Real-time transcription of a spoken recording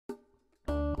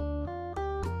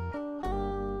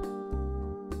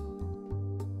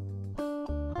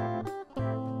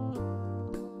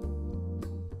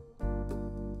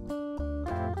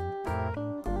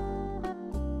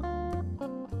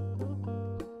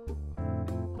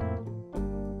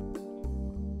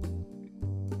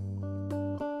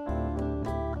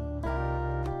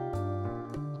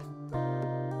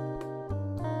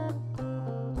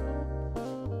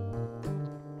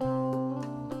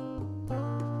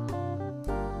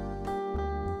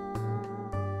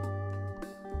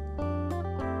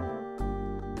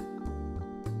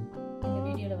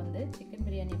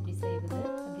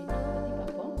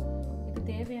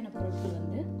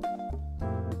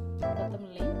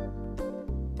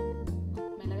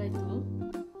மிளகாய் தூள்,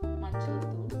 மஞ்சள்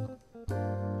தூள்,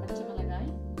 பச்சை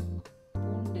மிளகாய்,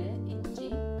 பூண்டு, இஞ்சி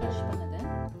க்ரஷ் பண்ணது,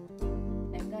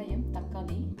 வெங்காயம்,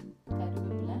 தக்காளி,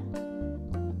 கருவேப்பிலை,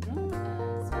 அப்புறம்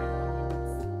ஸ்ப்ரிங்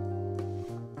ஆனியன்ஸ்.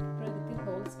 அப்புறம் இதுக்கு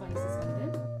ஹோல் ஸ்பைசஸ் வந்து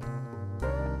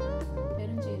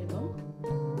பெருஞ்சீரகம்,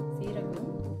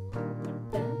 சீரகம்,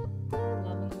 பட்டை,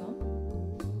 லவங்கம்,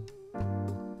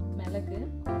 மிளகு,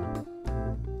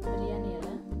 பிரியாணி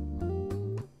இலை,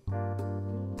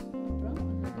 அப்புறம்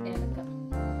ஏலக்காய்.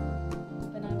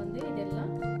 இப்போ நான் வந்து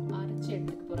இதெல்லாம் அரைச்சி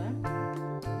எடுத்துக்க போகிறேன்.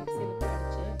 மிக்சியில் போட்டு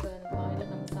அரைச்சி இப்போ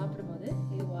வாயில் நம்ம சாப்பிடும்போது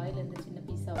இது வாயில் இருந்து சின்ன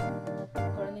பீஸாகும்.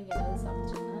 குழந்தைங்க ஏதாவது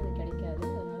சாப்பிட்டோம்னா அது கிடைக்காது.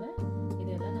 அதனால்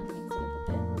இதெல்லாம் நான் மிக்சியில்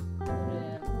போட்டு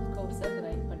ஒரு கோர்ஸாக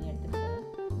கிரைண்ட் பண்ணி எடுத்துக்க போகிறேன்.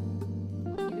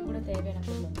 இது கூட தேவையான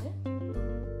பொருள் வந்து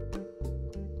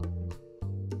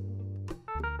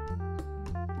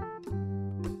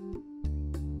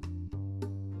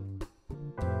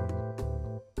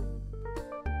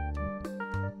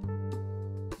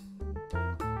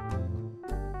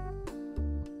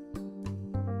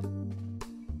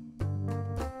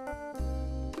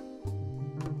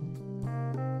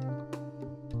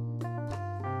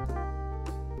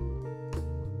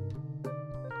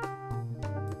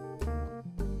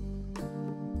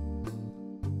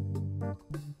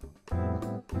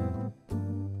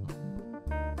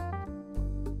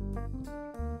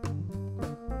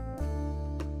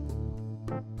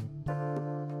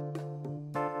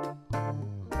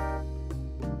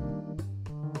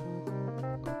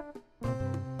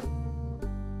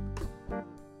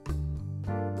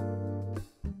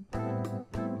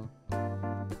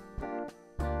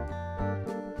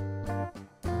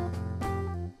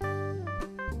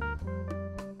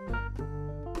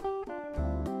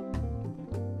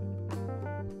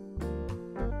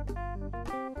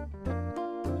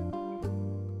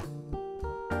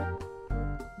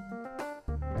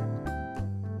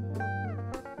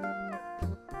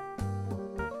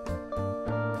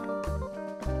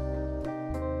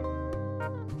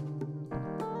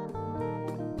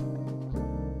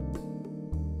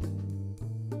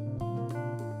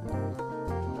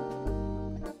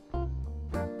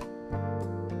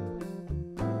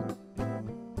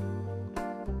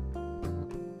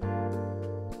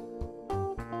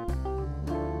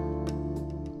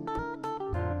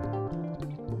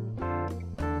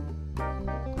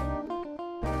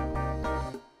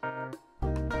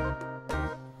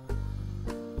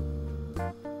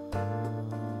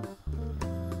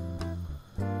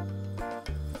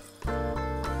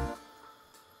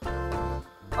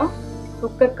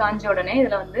குக்கர் காஞ்ச உடனே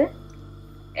இதில் வந்து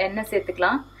எண்ணெய்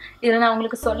சேர்த்துக்கலாம். இதில் நான்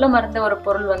உங்களுக்கு சொல்ல மறந்த ஒரு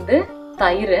பொருள் வந்து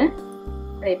தயிர்.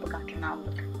 அதை இப்போ காட்டுறேன் நான்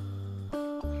உங்களுக்கு.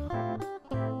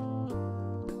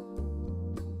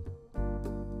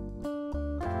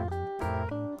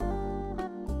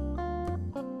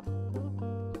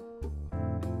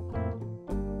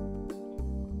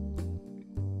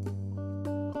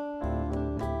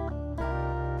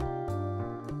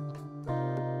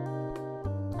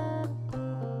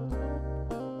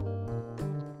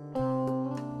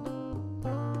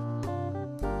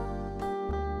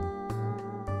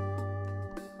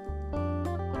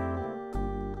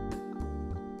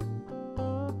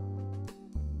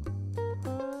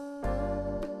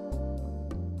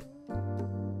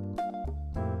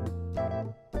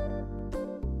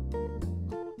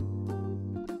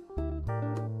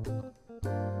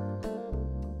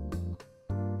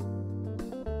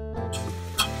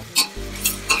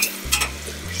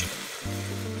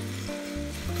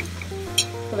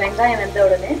 வெங்காயம் வெந்த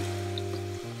உடனே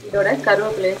இதோட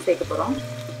கருவேப்பிலையும் சேர்க்க போறோம்.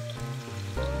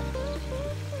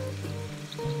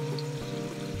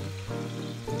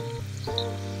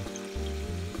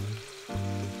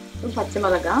 பச்சை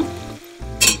மிளகாய்,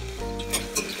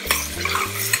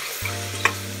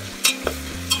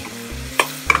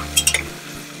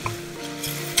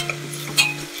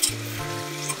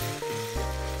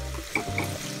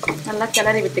 நல்லா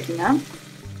கிளறி விட்டுக்குங்க.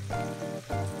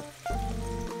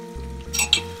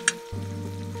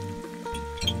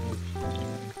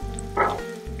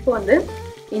 இப்போ வந்து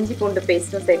இஞ்சி பூண்டு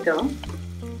பேஸ்ட்டும் சேர்க்கிறோம்.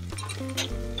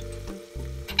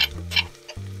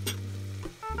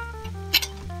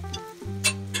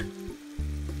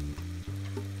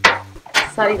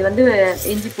 சாரி, இது வந்து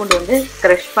இஞ்சி பூண்டு வந்து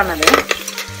க்ரஷ் பண்ணது.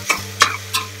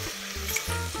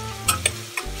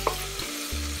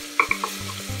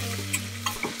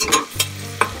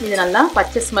 இது நல்லா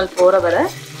பச்சை ஸ்மெல் போற வரை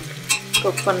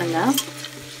குக் பண்ணுங்க.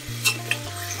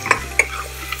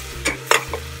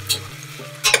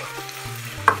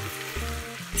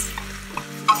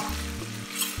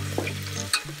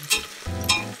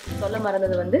 சொல்ல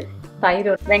மறந்தது வந்து தயிர்,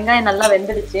 வெங்காயம் நல்லா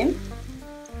வெந்துடுச்சு.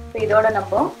 இப்போ இதோட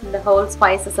நம்ம இந்த ஹோல்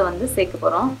ஸ்பைசஸை வந்து சேர்க்க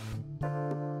போகிறோம்.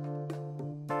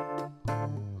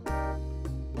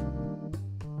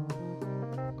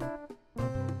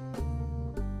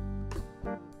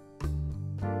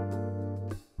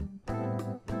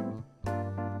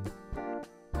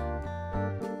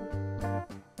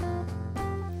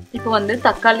 இப்போ வந்து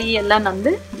தக்காளி எல்லாம்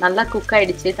வந்து நல்லா குக்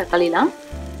ஆயிடுச்சு. தக்காளிலாம்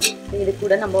இது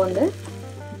கூட நம்ம வந்து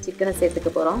சிக்கனை சேர்த்துக்க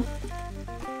போகிறோம்.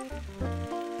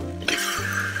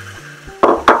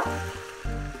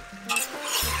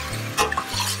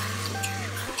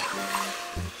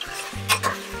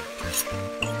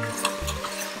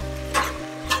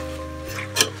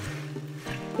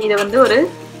 இதை வந்து ஒரு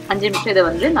 5 நிமிஷம் இதை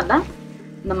வந்து நல்லா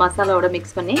இந்த மசாலாவோட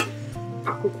மிக்ஸ் பண்ணி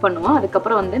குக் பண்ணுவோம்.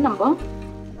 அதுக்கப்புறம் வந்து நம்ம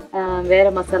வேறு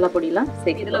மசாலா பொடியெலாம்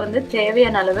சேர்க்க. இதில் வந்து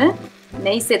தேவையான அளவு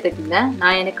நெய் சேர்த்துக்குங்க.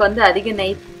 எனக்கு வந்து அதிக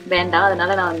நெய் வேண்டாம்,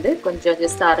 அதனால் நான் வந்து கொஞ்சம்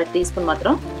ஜஸ்ட் 1/2 டீஸ்பூன்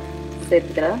மாத்திரம்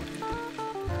சேர்த்துக்கிறேன்.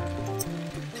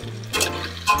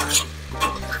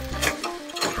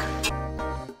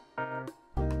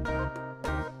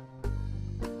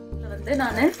 இதில் வந்து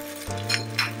நான்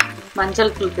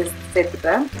மஞ்சள் தூள்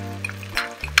சேர்த்துக்கிறேன்.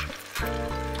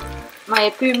 நான்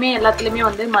எப்பயுமே எல்லாத்துலேயுமே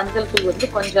வந்து மஞ்சள் தூள் வந்து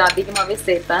கொஞ்சம் அதிகமாகவே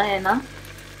சேர்ப்பேன். ஏன்னா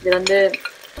இது வந்து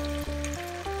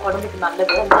உடம்புக்கு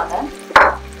நல்லது.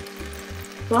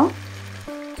 அப்புறம்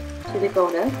சில்லி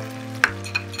பவுடர்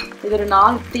இது ஒரு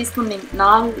 4 டீஸ்பூன்,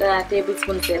 4 டேபிள்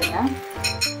ஸ்பூன் சேருங்க.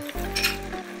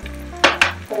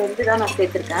 ரெண்டு தான் நான்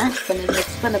சேர்த்துருக்கேன். கொஞ்சம்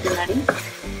மிக்ஸ் பண்ண பின்னாடி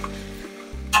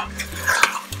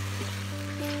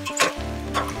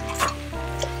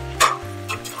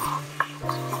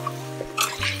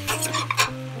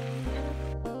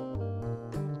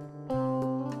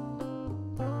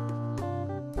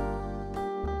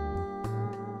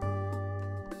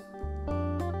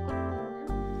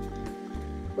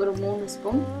ஒரு 3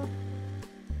 ஸ்பூன்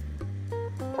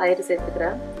தயிர்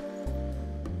சேர்த்துக்கிறேன்.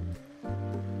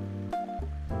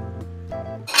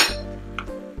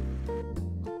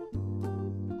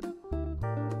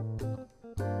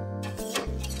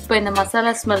 இப்போ இந்த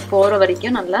மசாலா ஸ்மெல் போகிற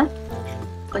வரைக்கும் நல்லா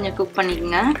கொஞ்சம் குக்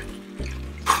பண்ணிக்கோங்க.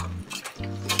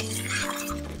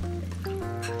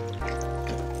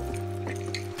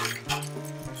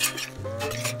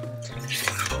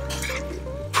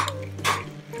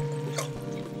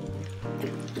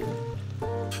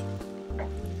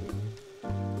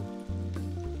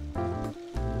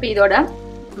 இப்போ இதோட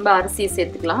நம்ம அரிசியை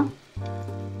சேர்த்துக்கலாம்.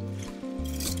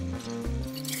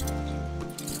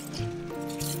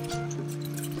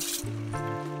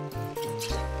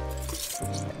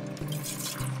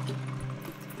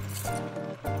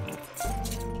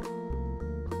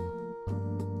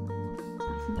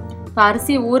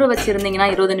 அரிசி ஊற வச்சிருந்தீங்கன்னா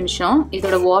 20 நிமிஷம்,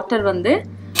 இதோட வாட்டர் வந்து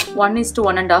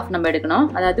 1:1.5 நம்ம எடுக்கணும்.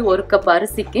 அதாவது 1 கப்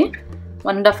அரிசிக்கு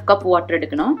 1.5 கப் வாட்டர்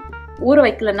எடுக்கணும். ஊற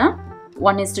வைக்கலன்னா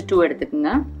 1:2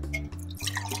 எடுத்துக்கோங்க.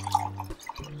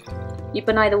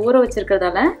 இப்போ நான் இதை ஊற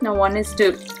வச்சிருக்கிறதால நான்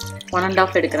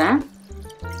 1:1.5 எடுக்கிறேன்.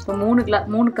 இப்போ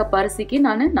 3 கப் அரிசிக்கு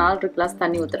நான் 4 கிளாஸ்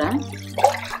தண்ணி ஊற்றுறேன்.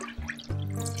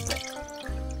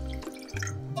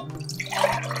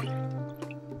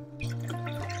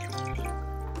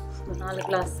 நாலு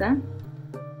கிளாஸ்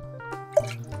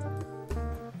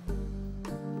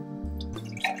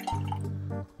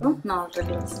நாலு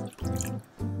கிளாஸ்.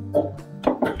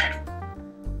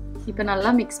 இப்போ நல்லா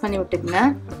மிக்ஸ் பண்ணி விட்டுக்குங்க.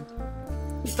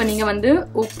 இப்போ நீங்கள் வந்து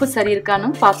உப்பு சரி இருக்கான்னு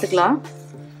பார்த்துக்கலாம்.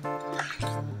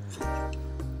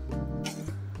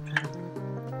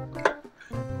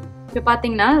 இப்போ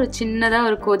பார்த்தீங்கன்னா ஒரு சின்னதாக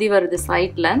ஒரு கொதி வருது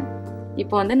சைடில்.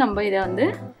 இப்போ வந்து நம்ம இதை வந்து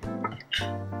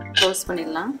க்ளோஸ்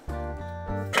பண்ணிடலாம்.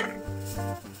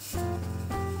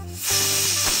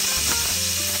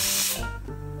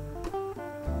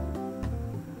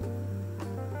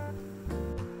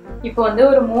 இப்போ வந்து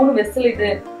ஒரு 3 விசில் இது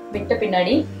விட்ட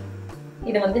பின்னாடி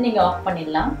இதை வந்து நீங்கள் ஆஃப்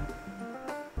பண்ணிடலாம்.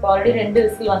 இப்போ ஆல்ரெடி 2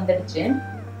 விசில் வந்துடுச்சு.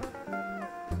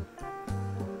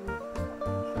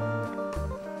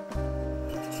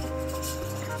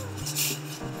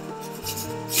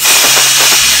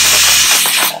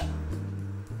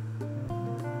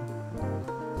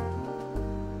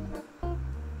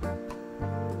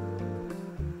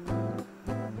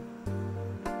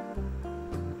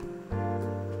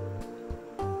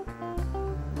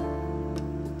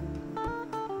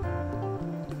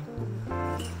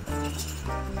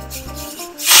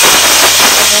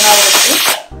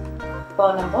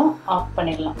 இப்போ நம்ம ஆஃப்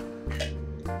பண்ணிடலாம்.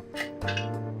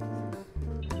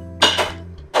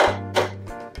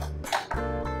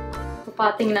 இப்போ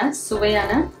பார்த்தீங்கன்னா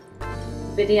சுவையான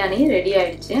பிரியாணி ரெடி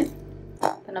ஆயிடுச்சு.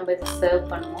 இப்போ நம்ம இதை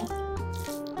சர்வ் பண்ணுவோம்.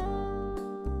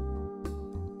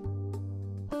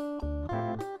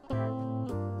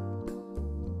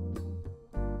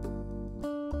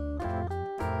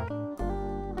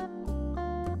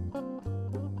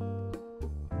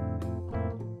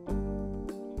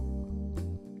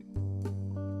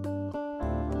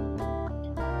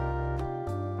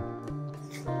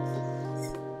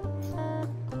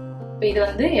 இப்போ இது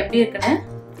வந்து எப்படி இருக்குன்னு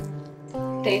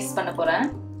டேஸ்ட் பண்ண போறேன்.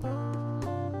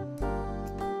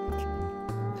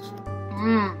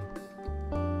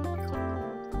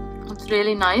 It's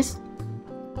really nice.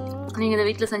 நீங்கள் இதை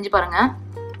வீட்டில் செஞ்சு பாருங்கள்.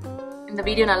 இந்த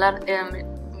வீடியோ நல்லா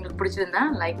உங்களுக்கு பிடிச்சிருந்தா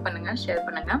லைக் பண்ணுங்கள், ஷேர்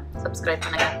பண்ணுங்கள், சப்ஸ்கிரைப்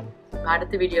பண்ணுங்கள்.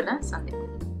 அடுத்த வீடியோவில் சந்திப்போம்.